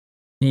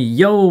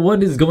Yo,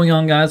 what is going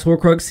on, guys?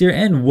 Hoarcrux here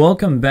and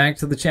welcome back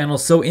to the channel.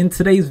 So in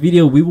today's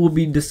video we will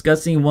be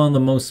discussing one of the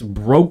most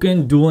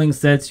broken dueling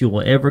sets you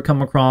will ever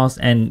come across,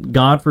 and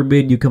God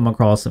forbid you come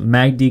across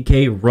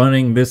MagDK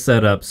running this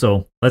setup.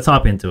 So let's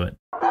hop into it.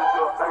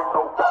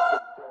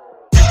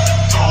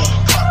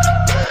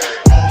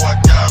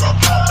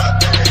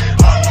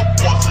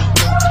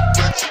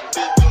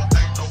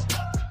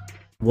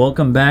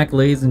 Welcome back,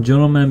 ladies and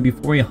gentlemen.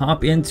 Before we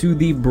hop into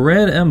the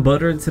bread and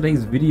butter of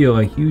today's video,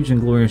 a huge and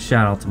glorious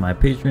shout out to my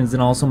patrons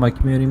and also my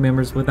community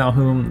members, without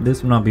whom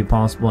this would not be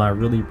possible. I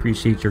really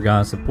appreciate your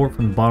guys' support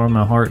from the bottom of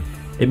my heart.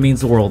 It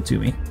means the world to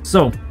me.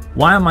 So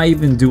why am I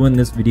even doing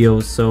this video?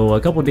 So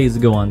a couple days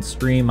ago on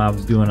stream, I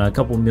was doing a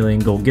couple million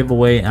gold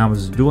giveaway, and I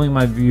was doing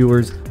my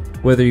viewers,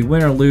 whether you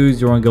win or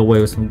lose, you're gonna go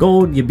away with some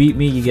gold. You beat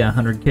me, you get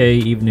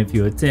 100k. Even if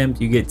you attempt,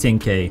 you get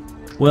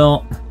 10k.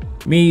 Well,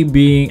 me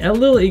being a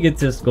little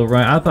egotistical,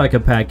 right, I thought I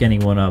could pack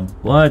anyone up,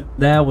 but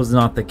that was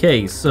not the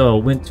case. So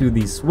went to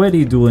the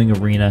sweaty dueling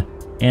arena,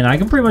 and I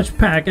can pretty much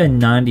pack a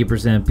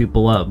 90% of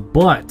people up.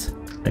 But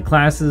the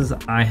classes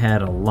I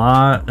had a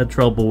lot of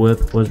trouble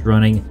with was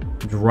running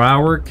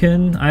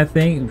Drowerkin, I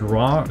think,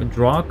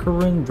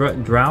 Draukarin,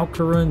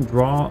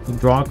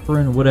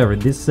 whatever.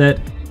 This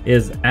set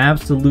is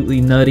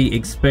absolutely nutty,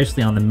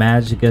 especially on the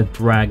Magicka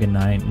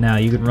Dragonite. Now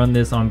you can run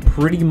this on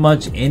pretty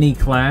much any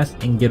class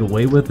and get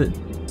away with it.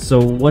 So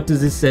what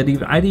does this set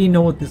even? I didn't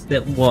know what this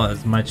set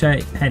was. My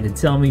chat had to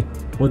tell me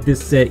what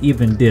this set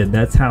even did.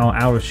 That's how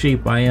out of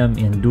shape I am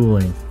in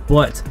dueling.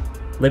 But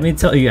let me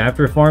tell you,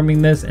 after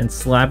farming this and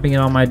slapping it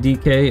on my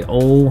DK,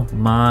 oh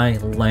my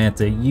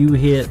Lanta, you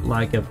hit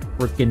like a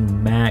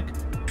freaking Mack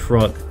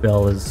truck,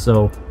 fellas.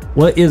 So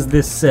what is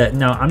this set?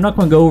 Now I'm not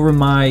going to go over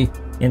my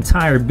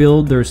entire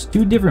build. There's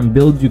two different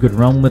builds you could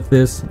run with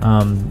this.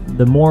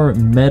 The more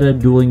meta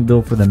dueling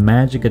build for the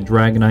Magicka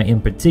Dragonite in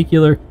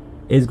particular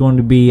is going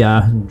to be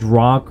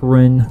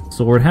Drowerkin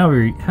sword,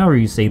 however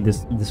you say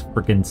this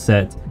freaking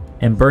set,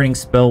 and Burning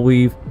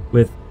Spellweave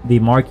with the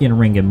Markian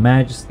Ring of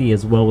Majesty,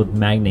 as well with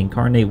Magna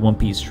Incarnate One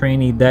Piece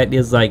Trainee. That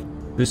is like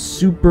the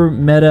super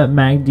meta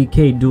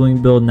MagDK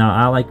dueling build. Now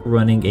I like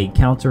running a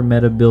counter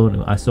meta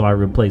build, so I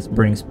replace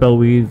Burning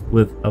Spellweave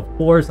with, of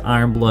course,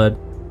 Iron Blood.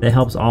 That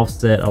helps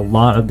offset a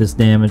lot of this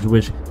damage,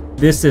 which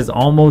this is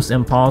almost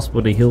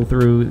impossible to heal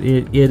through.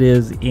 It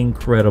is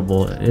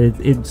incredible.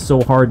 It's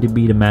so hard to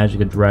beat a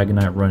Magicka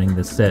Dragonite running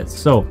this set.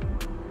 So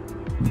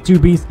the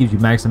 2-piece gives you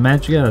max and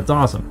Magicka, that's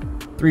awesome.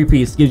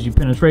 3-piece gives you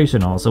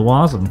penetration, also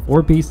awesome.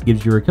 4-piece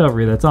gives you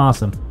recovery, that's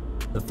awesome.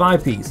 The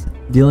 5-piece,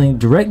 dealing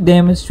direct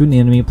damage to an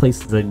enemy,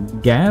 places a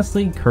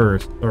ghastly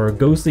curse or a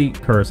ghostly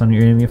curse on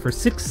your enemy for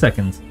 6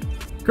 seconds.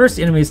 Cursed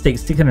enemies take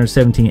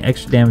 617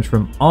 extra damage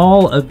from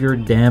all of your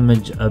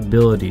damage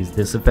abilities.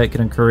 This effect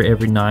can occur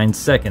every 9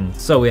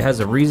 seconds, so it has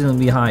a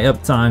reasonably high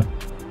uptime.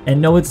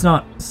 And no, it's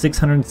not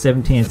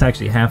 617, it's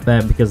actually half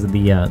that because of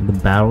the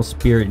battle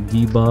spirit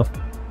debuff.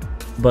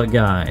 But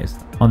guys,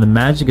 on the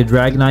Magicka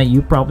Dragonite,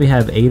 you probably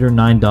have 8 or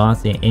 9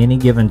 dots at any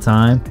given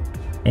time,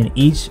 and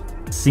each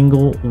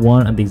single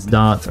one of these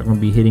dots are going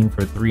to be hitting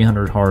for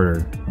 300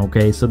 harder.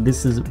 Okay, so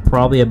this is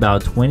probably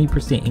about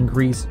 20%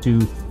 increase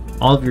to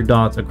all of your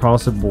dots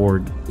across the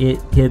board.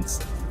 It hits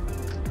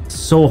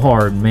so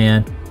hard,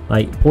 man.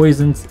 Like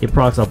poisons, it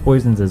procs out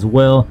poisons as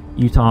well.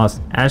 You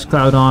toss Ash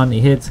Cloud on,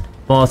 it hits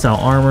volatile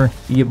armor,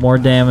 you get more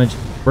damage.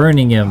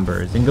 Burning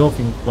Embers,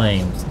 Engulfing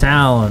Flames,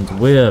 Talons,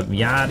 Whip,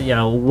 yada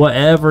yada,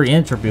 whatever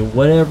entropy,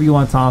 whatever you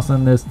want to toss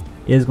on this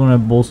is going to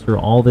bolster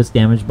all this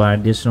damage by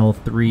additional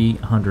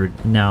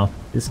 300. Now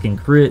this can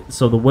crit,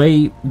 so the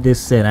way this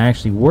set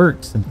actually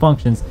works and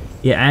functions,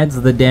 it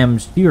adds the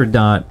damage to your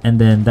dot,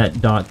 and then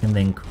that dot can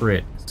then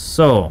crit.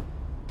 So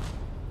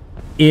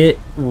it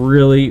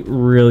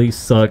really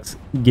sucks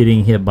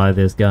getting hit by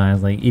this,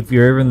 guys. Like, if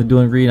you're ever in the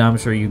dueling arena, I'm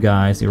sure you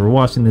guys who are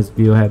watching this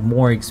video have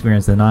more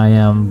experience than I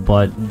am,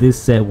 but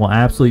this set will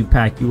absolutely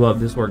pack you up.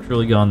 This works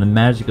really good on the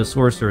Magicka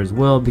Sorcerer as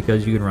well,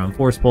 because you can run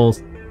Force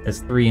Pulse. That's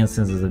 3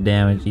 instances of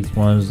damage. Each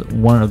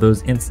one of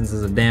those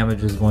instances of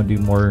damage is going to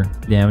do more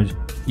damage.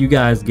 You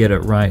guys get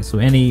it, right? So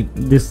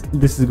this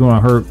is going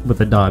to hurt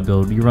with a dot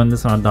build. You run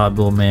this on a dot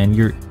build, man,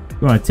 you're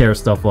going to tear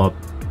stuff up.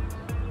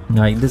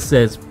 Like, this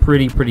set's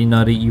pretty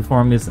nutty. You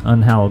farm this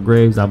Unhallowed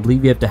Graves. I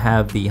believe you have to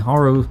have the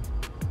Horror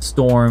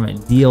Storm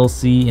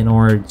DLC in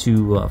order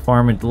to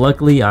farm it.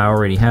 Luckily, I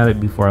already had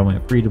it before I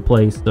went free to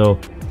play, so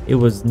it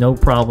was no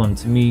problem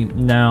to me.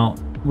 Now,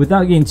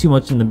 without getting too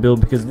much in the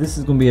build, because this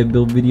is going to be a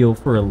build video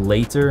for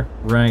later,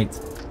 right?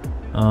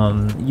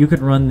 You could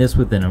run this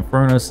with an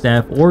Inferno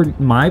Staff, or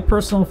my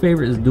personal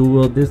favorite is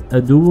Dual Wield.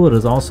 A Dual Wield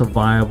is also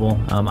viable.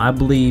 I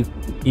believe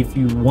if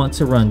you want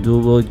to run Dual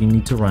Wield, you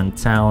need to run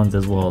Talons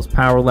as well as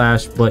Power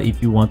Lash. But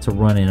if you want to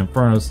run an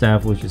Inferno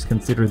Staff, which is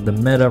considered the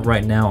meta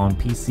right now on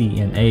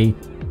PC and A,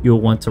 you'll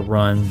want to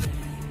run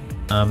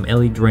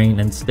Ellie Drain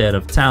instead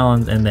of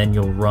Talons, and then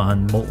you'll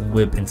run Molten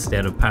Whip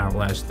instead of Power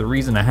Lash. The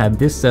reason I had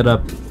this set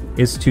up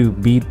is to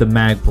beat the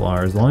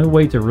Magplars. The only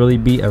way to really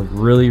beat a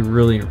really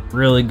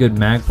good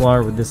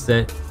Magplar with this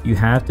set, you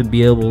have to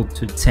be able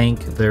to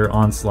tank their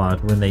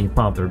onslaught when they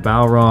pop their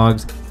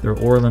Balrogs, their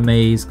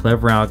Orlamays,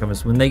 Clever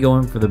Alchemists. When they go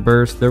in for the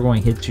burst, they're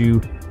going to hit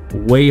you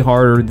way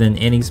harder than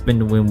any spin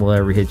to win will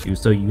ever hit you.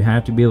 So you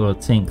have to be able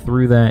to tank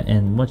through that,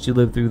 and once you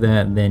live through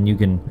that, then you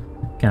can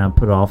kind of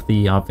put off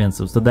the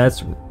offensive. So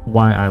that's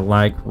why I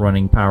like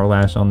running Power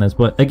Lash on this.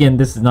 But again,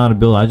 this is not a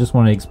build. I just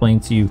want to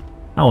explain to you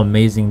how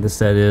amazing this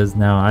set is.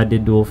 Now, I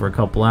did duel for a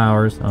couple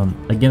hours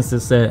against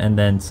this set, and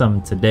then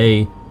some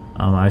today.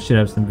 I should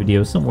have some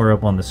videos somewhere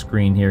up on the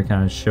screen here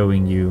kind of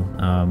showing you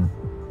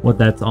what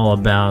that's all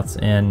about.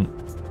 And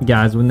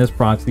guys, when this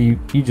proxy,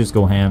 you just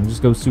go ham,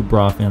 just go super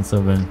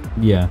offensive. And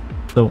yeah,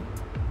 so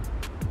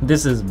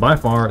this is by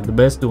far the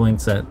best dueling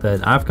set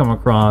that I've come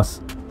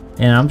across,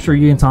 and I'm sure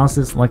you can toss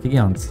this, like,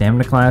 again, on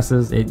stamina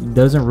classes. It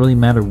doesn't really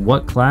matter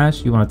what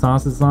class you want to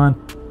toss this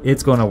on,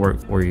 it's going to work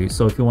for you.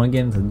 So if you want to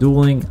get into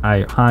dueling,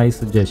 I highly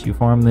suggest you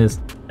farm this.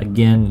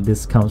 Again,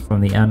 this comes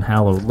from the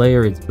unhallowed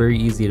layer. It's very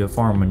easy to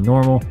farm in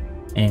normal.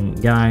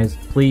 And guys,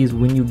 please,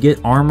 when you get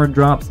armor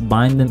drops,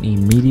 bind them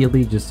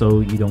immediately, just so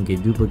you don't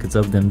get duplicates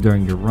of them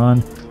during your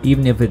run.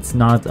 Even if it's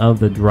not of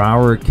the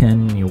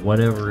Drowerkin, you know,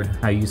 whatever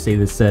how you say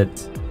the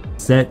set.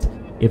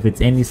 If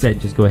it's any set,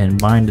 just go ahead and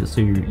bind it so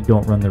you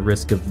don't run the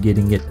risk of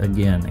getting it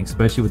again.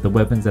 Especially with the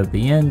weapons at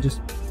the end, just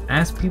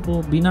ask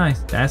people, be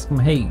nice. Ask them,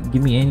 hey,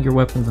 give me any of your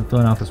weapons. I'm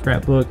filling out the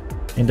scrapbook.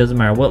 And it doesn't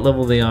matter what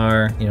level they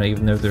are, you know,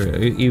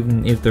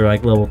 even if they're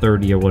like level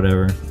 30 or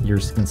whatever, you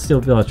can still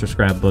fill out your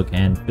scrapbook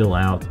and fill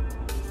out.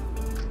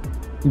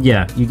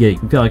 Yeah, you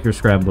can fill out your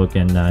scrapbook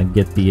and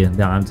get the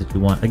items that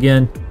you want.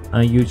 Again,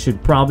 you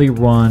should probably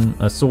run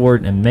a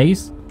sword and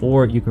mace,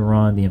 or you can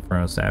run the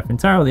Inferno Staff.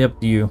 Entirely up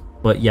to you.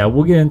 But yeah,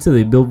 we'll get into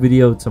the build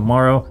video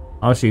tomorrow.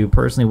 I'll show you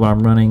personally what I'm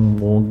running.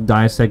 We'll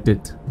dissect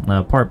it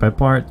part by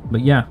part.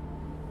 But yeah,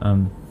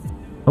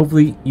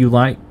 hopefully you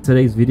liked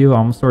today's video.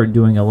 I'm gonna start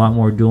doing a lot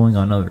more dueling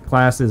on other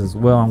classes as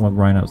well. I'm gonna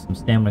grind out some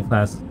stamina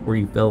classes for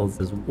you fellas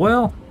as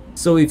well.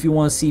 So if you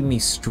want to see me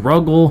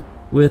struggle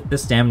with the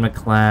stamina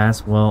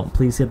class, well,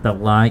 please hit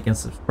that like and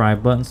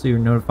subscribe button so you're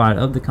notified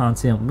of the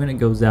content when it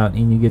goes out,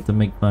 and you get to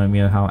make fun of me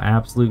of how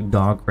absolute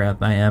dog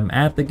crap I am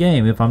at the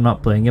game if I'm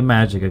not playing a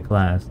Magicka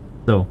class.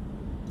 So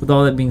with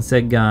all that being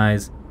said,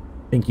 guys,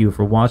 thank you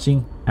for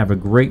watching. Have a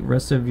great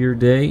rest of your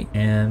day,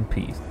 and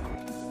peace.